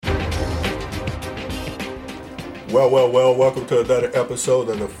Well, welcome to another episode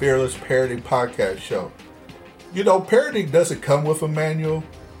of the Fearless Parenting Podcast Show. You know, parenting doesn't come with a manual.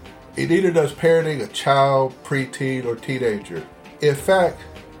 It neither does parenting a child, preteen, or teenager. In fact,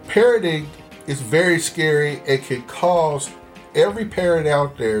 parenting is very scary and can cause every parent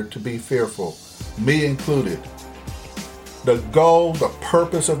out there to be fearful, me included. The goal, the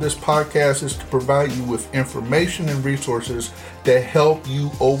purpose of this podcast is to provide you with information and resources that help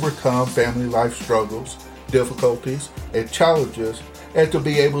you overcome family life struggles, difficulties, and challenges, and to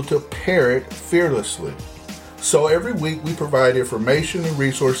be able to parent fearlessly. So every week we provide information and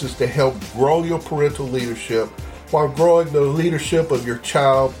resources to help grow your parental leadership while growing the leadership of your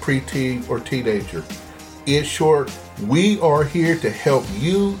child, preteen, or teenager. In short, we are here to help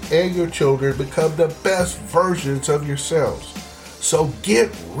you and your children become the best versions of yourselves. So get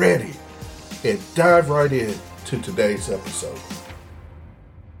ready and dive right in to today's episode.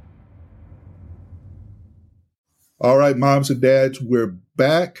 All right, moms and dads, we're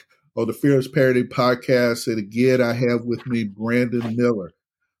back on the Fearless Parenting Podcast. And again, I have with me Brandon Miller,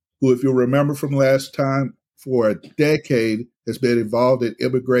 who, if you'll remember from last time, for a decade has been involved in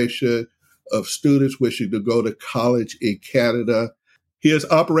immigration of students wishing to go to college in Canada. He has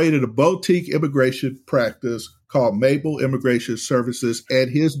operated a boutique immigration practice called Maple Immigration Services,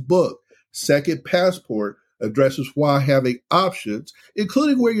 and his book, Second Passport, addresses why having options,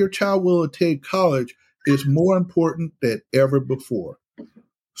 including where your child will attend college, is more important than ever before.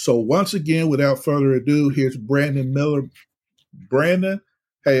 So once again, without further ado, here's Brandon Miller. Brandon,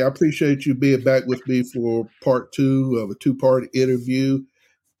 hey, I appreciate you being back with me for part two of a two-part interview.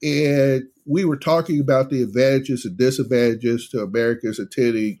 And we were talking about the advantages and disadvantages to Americans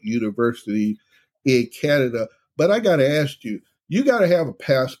attending university in Canada. But I got to ask you, you got to have a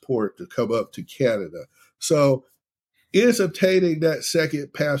passport to come up to Canada. So is obtaining that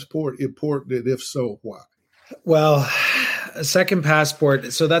second passport important, and if so, why? Well, a second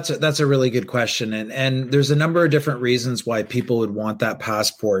passport. So that's a really good question, and there's a number of different reasons why people would want that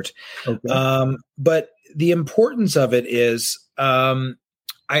passport. Okay. But the importance of it is,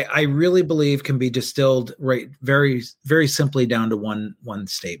 I really believe, can be distilled very, very simply down to one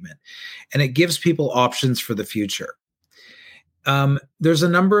statement, and it gives people options for the future. There's a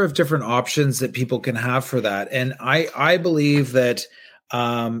number of different options that people can have for that. And I believe that,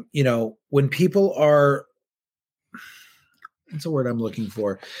 when people are, what's the word I'm looking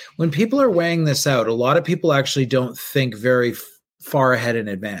for? When people are weighing this out, a lot of people actually don't think very far ahead in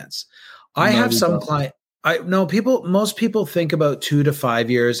advance. Most people think about 2 to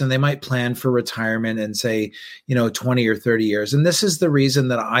 5 years, and they might plan for retirement and say, 20 or 30 years. And this is the reason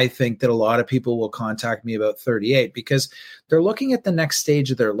that I think that a lot of people will contact me about 38, because they're looking at the next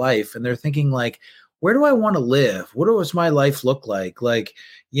stage of their life and they're thinking like, where do I want to live? What does my life look like? Like,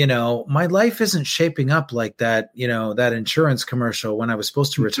 my life isn't shaping up like that, that insurance commercial when I was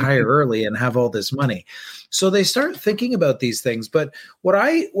supposed to retire early and have all this money. So they start thinking about these things. But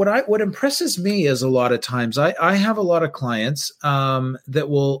what impresses me is a lot of times I have a lot of clients that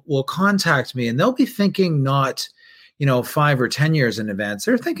will contact me, and they'll be thinking not, 5 or 10 years in advance.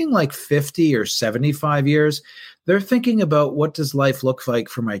 They're thinking like 50 or 75 years. They're thinking about, what does life look like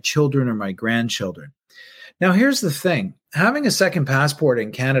for my children or my grandchildren? Now, here's the thing. Having a second passport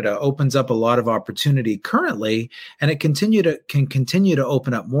in Canada opens up a lot of opportunity currently, and it can continue to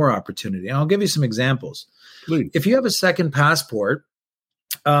open up more opportunity. And I'll give you some examples. Please. If you have a second passport,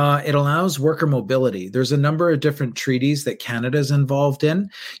 it allows worker mobility. There's a number of different treaties that Canada is involved in.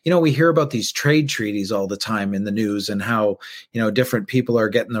 We hear about these trade treaties all the time in the news, and how, different people are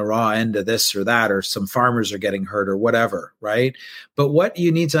getting the raw end of this or that, or some farmers are getting hurt or whatever, right? But what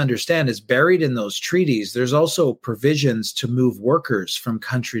you need to understand is, buried in those treaties, there's also provisions to move workers from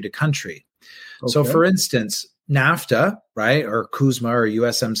country to country. Okay. So for instance, NAFTA, right, or CUSMA or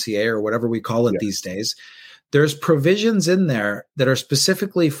USMCA or whatever we call it these days, there's provisions in there that are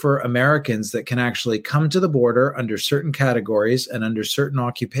specifically for Americans that can actually come to the border under certain categories and under certain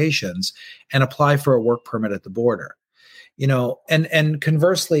occupations and apply for a work permit at the border. And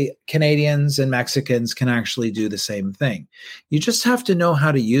conversely, Canadians and Mexicans can actually do the same thing. You just have to know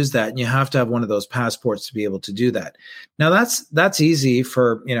how to use that, and you have to have one of those passports to be able to do that. Now that's easy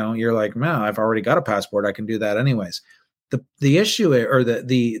for, you're like, man, I've already got a passport. I can do that anyways. The issue, or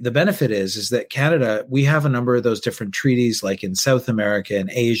the benefit is that Canada, we have a number of those different treaties, like in South America and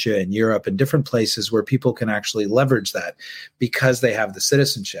Asia and Europe and different places, where people can actually leverage that because they have the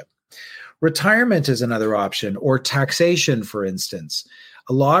citizenship. Retirement is another option, or taxation, for instance.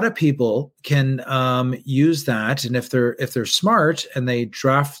 A lot of people can use that, and if they're smart and they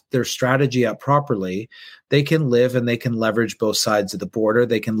draft their strategy up properly, they can live and they can leverage both sides of the border.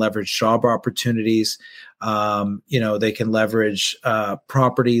 They can leverage job opportunities. They can leverage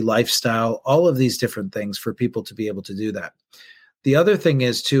property, lifestyle, all of these different things for people to be able to do that. The other thing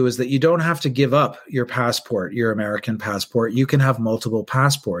is that you don't have to give up your passport, your American passport. You can have multiple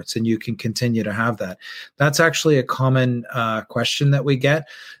passports and you can continue to have that. That's actually a common question that we get.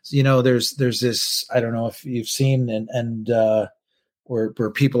 There's this, I don't know if you've seen where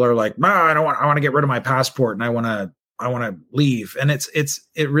people are like, I want to get rid of my passport and I want to leave. And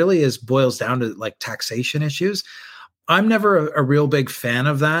it really boils down to like taxation issues. I'm never a real big fan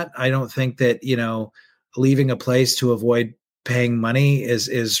of that. I don't think that, leaving a place to avoid paying money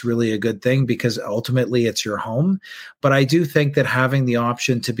is really a good thing, because ultimately it's your home. But I do think that having the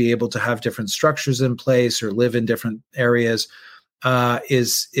option to be able to have different structures in place or live in different areas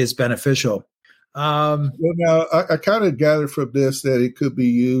is beneficial. Well, now I kind of gathered from this that it could be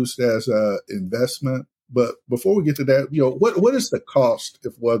used as an investment. But before we get to that, what is the cost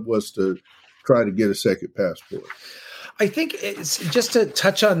if one was to try to get a second passport? I think it's just to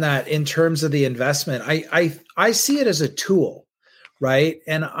touch on that in terms of the investment. I see it as a tool, right?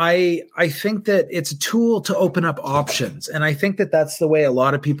 And I think that it's a tool to open up options. And I think that that's the way a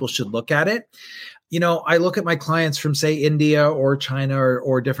lot of people should look at it. I look at my clients from, say, India or China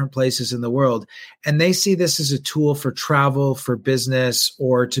or different places in the world, and they see this as a tool for travel, for business,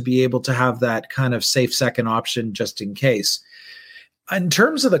 or to be able to have that kind of safe second option just in case. In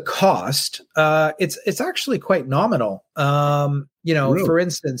terms of the cost, it's actually quite nominal. Really? For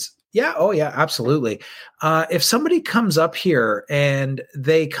instance, absolutely. If somebody comes up here and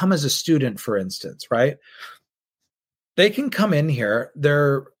they come as a student, for instance, right? They can come in here.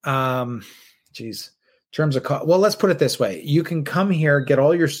 They're, terms of cost. Well, let's put it this way. You can come here, get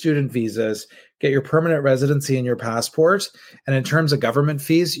all your student visas, get your permanent residency and your passport. And in terms of government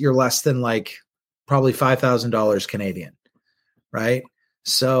fees, you're less than probably $5,000 Canadian. Right.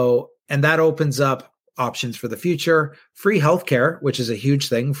 So, and that opens up options for the future. Free healthcare, which is a huge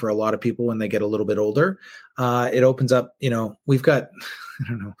thing for a lot of people when they get a little bit older. It opens up, we've got,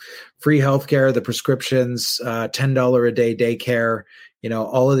 free healthcare, the prescriptions, $10 a day daycare,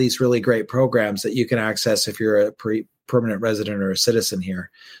 all of these really great programs that you can access if you're a permanent resident or a citizen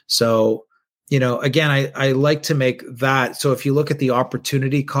here. So, again, I like to make that. So if you look at the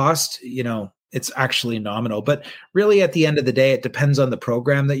opportunity cost, it's actually nominal, but really at the end of the day, it depends on the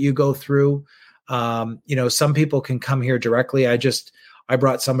program that you go through. Some people can come here directly. I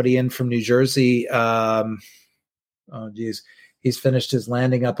brought somebody in from New Jersey. He's finished his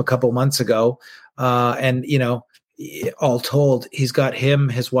landing up a couple months ago. And all told, he's got him,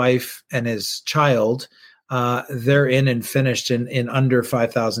 his wife, and his child. They're in and finished in under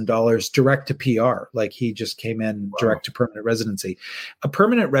 $5,000 direct to PR. Like he just came in direct to permanent residency. A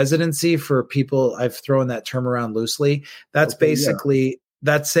permanent residency, for people, I've thrown that term around loosely. That's basically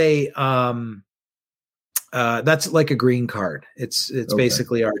that's like a green card. It's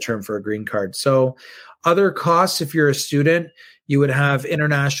basically our term for a green card. So other costs, if you're a student, you would have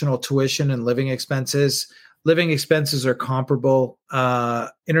international tuition and living expenses. Living expenses are comparable.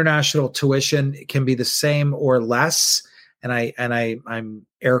 International tuition can be the same or less. And I'm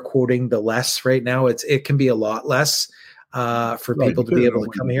air quoting the less right now. It can be a lot less for people to be able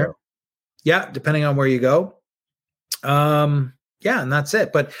to come here. Yeah, depending on where you go. And that's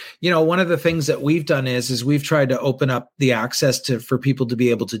it. But one of the things that we've done is we've tried to open up the access for people to be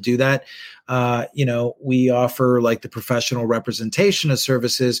able to do that. We offer like the professional representation of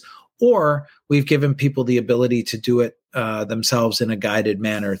services, or we've given people the ability to do it themselves in a guided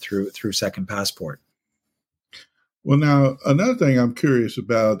manner through Second Passport. Well, now another thing I'm curious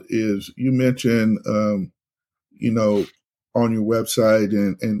about is you mentioned, on your website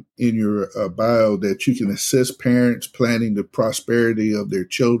and in your bio that you can assist parents planning the prosperity of their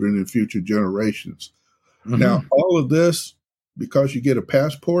children and future generations. Mm-hmm. Now, all of this, because you get a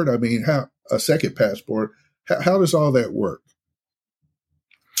passport, a second passport, how does all that work?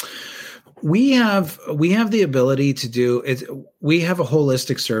 We have the ability to do it. We have a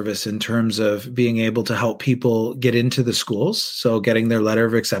holistic service in terms of being able to help people get into the schools. So getting their letter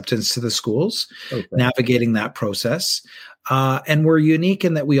of acceptance to the schools, navigating that process. And we're unique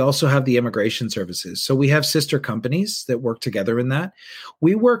in that we also have the immigration services. So we have sister companies that work together in that.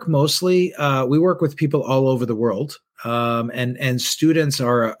 We work we work with people all over the world. And students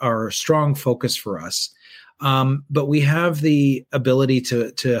are a strong focus for us. But we have the ability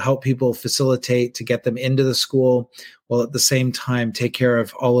to help people facilitate, to get them into the school, while at the same time take care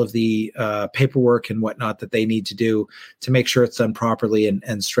of all of the paperwork and whatnot that they need to do to make sure it's done properly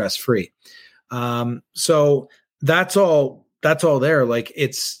and stress free. So that's all there. Like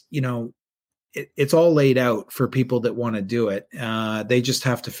it's, it's all laid out for people that want to do it. They just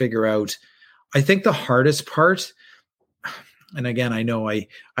have to figure out, I think the hardest part, and again, I know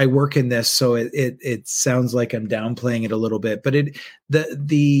I work in this, so it sounds like I'm downplaying it a little bit, but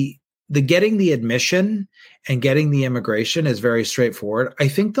the getting the admission and getting the immigration is very straightforward. I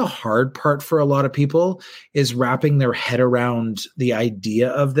think the hard part for a lot of people is wrapping their head around the idea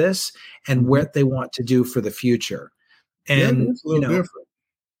of this and what they want to do for the future. And it's a little different.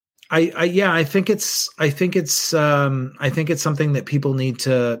 I think it's something that people need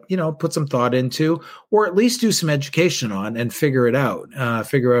to, put some thought into, or at least do some education on and figure out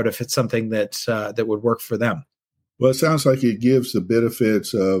if it's something that would work for them. Well, it sounds like it gives the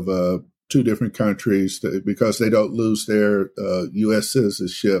benefits of two different countries because they don't lose their U.S.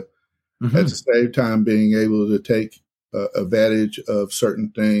 citizenship. Mm-hmm. At the same time, being able to take advantage of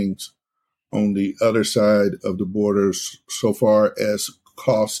certain things on the other side of the borders, so far as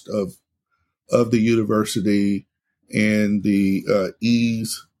cost of the university and the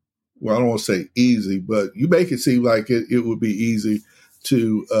ease. Well, I don't want to say easy, but you make it seem like it would be easy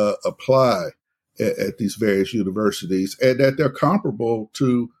to apply at these various universities, and that they're comparable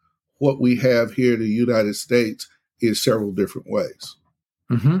to what we have here in the United States in several different ways.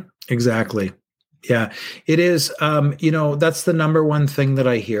 Mm-hmm. Exactly. Yeah, it is. That's the number one thing that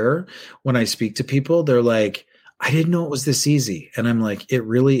I hear when I speak to people. They're like, I didn't know it was this easy. And I'm like, it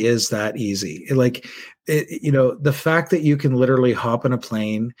really is that easy. The fact that you can literally hop on a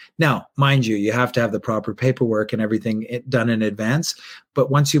plane. Now, mind you have to have the proper paperwork and everything done in advance. But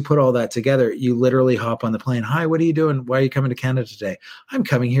once you put all that together, you literally hop on the plane. Hi, what are you doing? Why are you coming to Canada today? I'm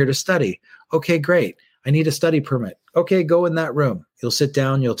coming here to study. Okay, great. I need a study permit. Okay, go in that room. You'll sit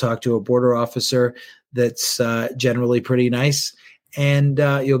down. You'll talk to a border officer that's generally pretty nice. And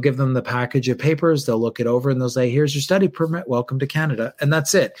you'll give them the package of papers. They'll look it over and they'll say, here's your study permit. Welcome to Canada. And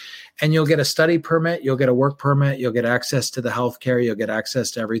that's it. And you'll get a study permit. You'll get a work permit. You'll get access to the healthcare. You'll get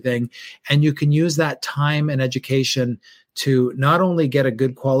access to everything. And you can use that time and education to not only get a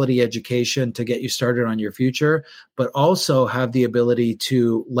good quality education to get you started on your future, but also have the ability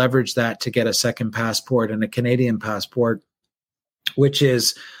to leverage that to get a second passport and a Canadian passport, which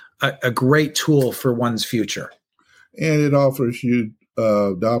is a great tool for one's future. And it offers you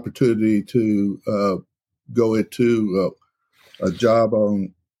the opportunity to go into a job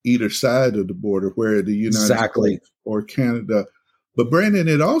on either side of the border, where the United States or Canada. But Brandon,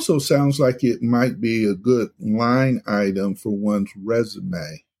 it also sounds like it might be a good line item for one's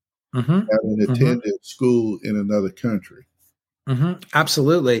resume, having attended school in another country.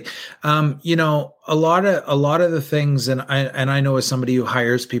 Absolutely. A lot of the things, and I know as somebody who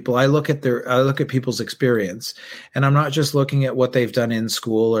hires people, I look at people's experience, and I'm not just looking at what they've done in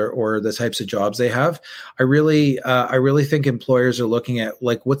school or the types of jobs they have. I really think employers are looking at,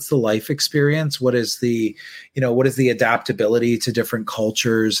 like, what's the life experience? What is the adaptability to different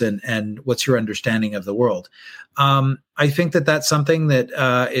cultures, and what's your understanding of the world? I think that's something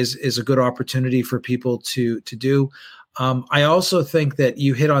that is a good opportunity for people to do. I also think that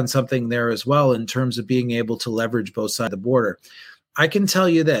you hit on something there as well in terms of being able to leverage both sides of the border. I can tell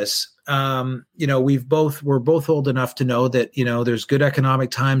you this, we're both old enough to know that, there's good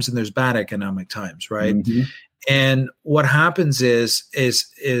economic times and there's bad economic times, right? Mm-hmm. And what happens is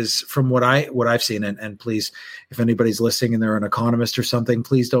from what I've seen, and please, if anybody's listening and they're an economist or something,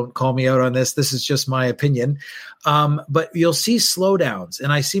 please don't call me out on this. This is just my opinion. But you'll see slowdowns,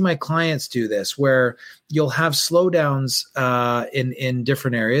 and I see my clients do this, where you'll have slowdowns in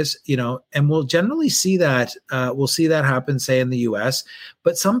different areas, and we'll generally see that happen, say, in the US.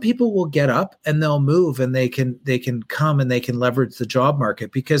 But some people will get up and they'll move, and they can come and they can leverage the job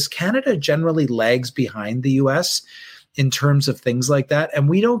market, because Canada generally lags behind the US in terms of things like that. And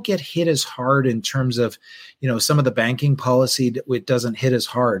we don't get hit as hard in terms of, some of the banking policy. It doesn't hit as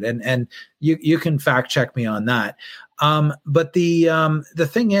hard. And you can fact check me on that. But the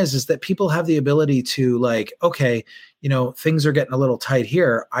thing is that people have the ability to, like, okay, things are getting a little tight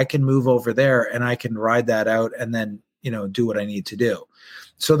here. I can move over there and I can ride that out and then, do what I need to do.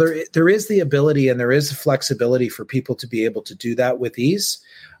 So there is the ability and there is flexibility for people to be able to do that with ease.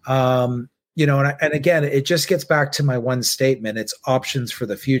 And again, it just gets back to my one statement. It's options for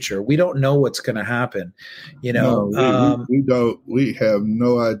the future. We don't know what's going to happen. No, we don't. We have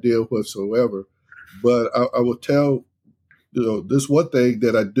no idea whatsoever. But I will tell this one thing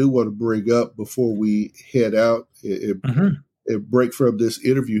that I do want to bring up before we head out and break from this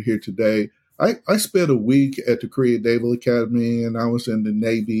interview here today. I spent a week at the Korean Naval Academy, and I was in the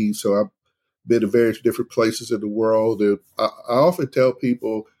Navy, so I've been to various different places in the world. And I often tell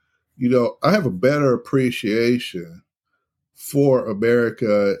people, I have a better appreciation for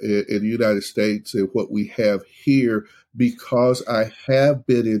America in the United States and what we have here because I have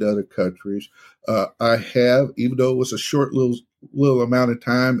been in other countries. I have, even though it was a short little amount of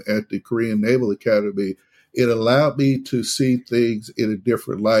time at the Korean Naval Academy, it allowed me to see things in a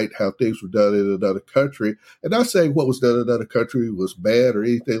different light, how things were done in another country. And not saying what was done in another country was bad or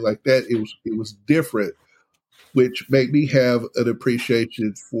anything like that. It was different, which made me have an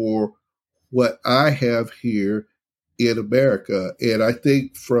appreciation for what I have here in America. And I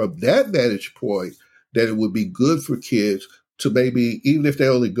think from that vantage point, that it would be good for kids to maybe, even if they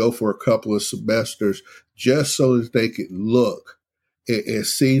only go for a couple of semesters, just so that they can look and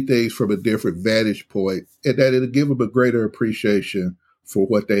see things from a different vantage point, and that it'll give them a greater appreciation for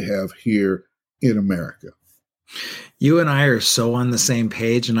what they have here in America. You and I are so on the same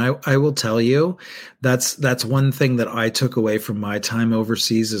page. And I will tell you, that's one thing that I took away from my time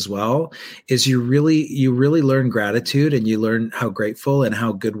overseas as well, is you really learn gratitude, and you learn how grateful and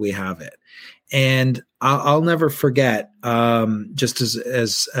how good we have it. And I'll never forget, just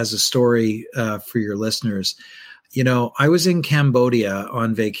as a story for your listeners, I was in Cambodia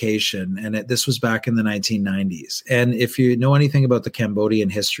on vacation, and this was back in the 1990s. And if you know anything about the Cambodian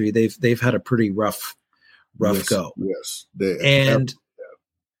history, they've had a pretty rough go. Yes. And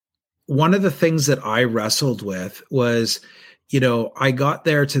one of the things that I wrestled with was, I got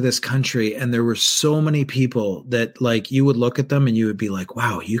there to this country, and there were so many people that, like, you would look at them and you would be like,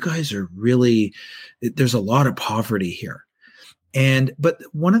 wow, you guys are really, there's a lot of poverty here. But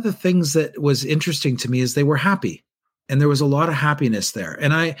one of the things that was interesting to me is they were happy, and there was a lot of happiness there.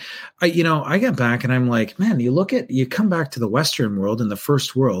 And I get back and I'm like, man, you come back to the Western world and the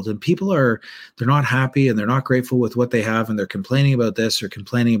first world, and people they're not happy, and they're not grateful with what they have, and they're complaining about this or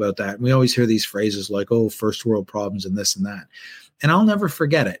complaining about that. And we always hear these phrases like, oh, first world problems and this and that. And I'll never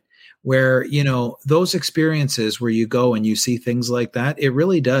forget it, where, those experiences where you go and you see things like that, it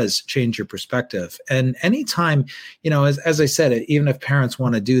really does change your perspective. And anytime, as I said, even if parents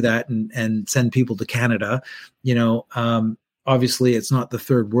want to do that and send people to Canada, obviously it's not the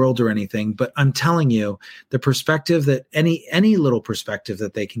third world or anything, but I'm telling you, the perspective that any little perspective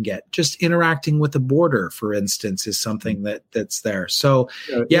that they can get, just interacting with the border, for instance, is something that's there. So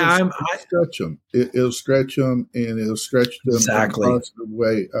it'll stretch them. It'll stretch them, and it'll stretch them exactly in a positive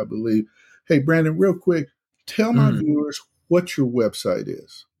way, I believe. Hey, Brandon, real quick, tell my viewers what your website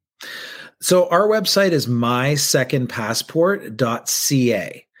is. So our website is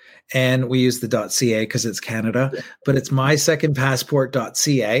mysecondpassport.ca. And we use the .ca because it's Canada, but it's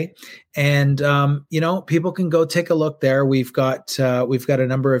mysecondpassport.ca. And, people can go take a look there. We've got a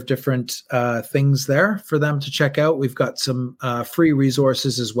number of different things there for them to check out. We've got some free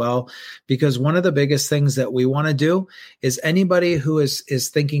resources as well, because one of the biggest things that we want to do is anybody who is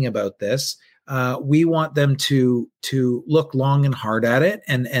thinking about this, we want them to look long and hard at it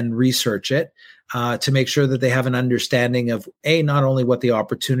and research it. To make sure that they have an understanding of not only what the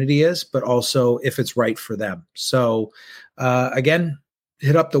opportunity is, but also if it's right for them. So again,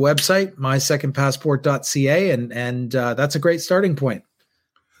 hit up the website, mysecondpassport.ca, and that's a great starting point.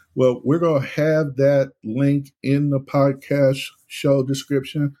 Well, we're going to have that link in the podcast show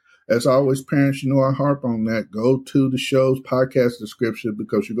description. As always, parents, I harp on that. Go to the show's podcast description,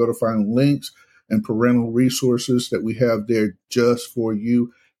 because you're going to find links and parental resources that we have there just for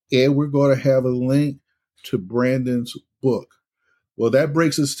you. And we're going to have a link to Brandon's book. Well, that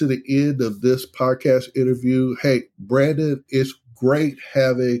brings us to the end of this podcast interview. Hey, Brandon, it's great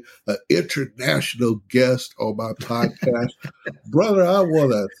having an international guest on my podcast. Brother, I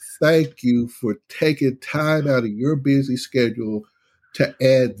want to thank you for taking time out of your busy schedule to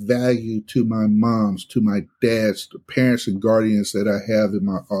add value to my moms, to my dads, the parents and guardians that I have in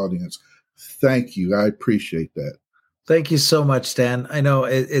my audience. Thank you. I appreciate that. Thank you so much, Stan. I know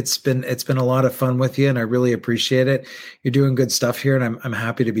it's been a lot of fun with you, and I really appreciate it. You're doing good stuff here, and I'm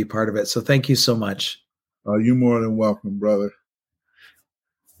happy to be part of it. So thank you so much. You're more than welcome, brother.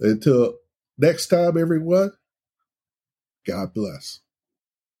 Until next time, everyone, God bless.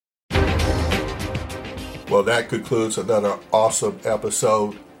 Well, that concludes another awesome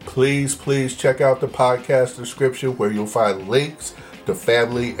episode. Please check out the podcast description, where you'll find links to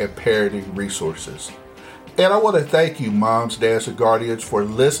family and parenting resources. And I want to thank you, moms, dads, and guardians, for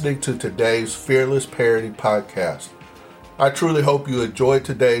listening to today's Fearless Parenting Podcast. I truly hope you enjoyed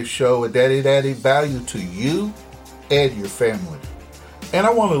today's show and that it added value to you and your family. And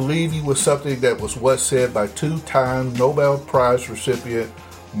I want to leave you with something that was once said by two-time Nobel Prize recipient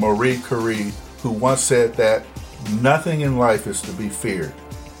Marie Curie, who once said that nothing in life is to be feared.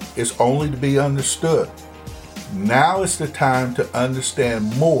 It's only to be understood. Now is the time to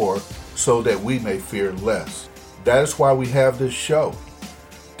understand more so that we may fear less. That is why we have this show,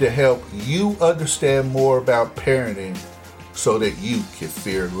 to help you understand more about parenting so that you can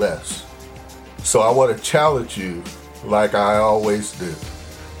fear less. So I want to challenge you, like I always do,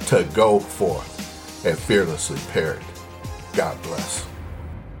 to go forth and fearlessly parent. God bless.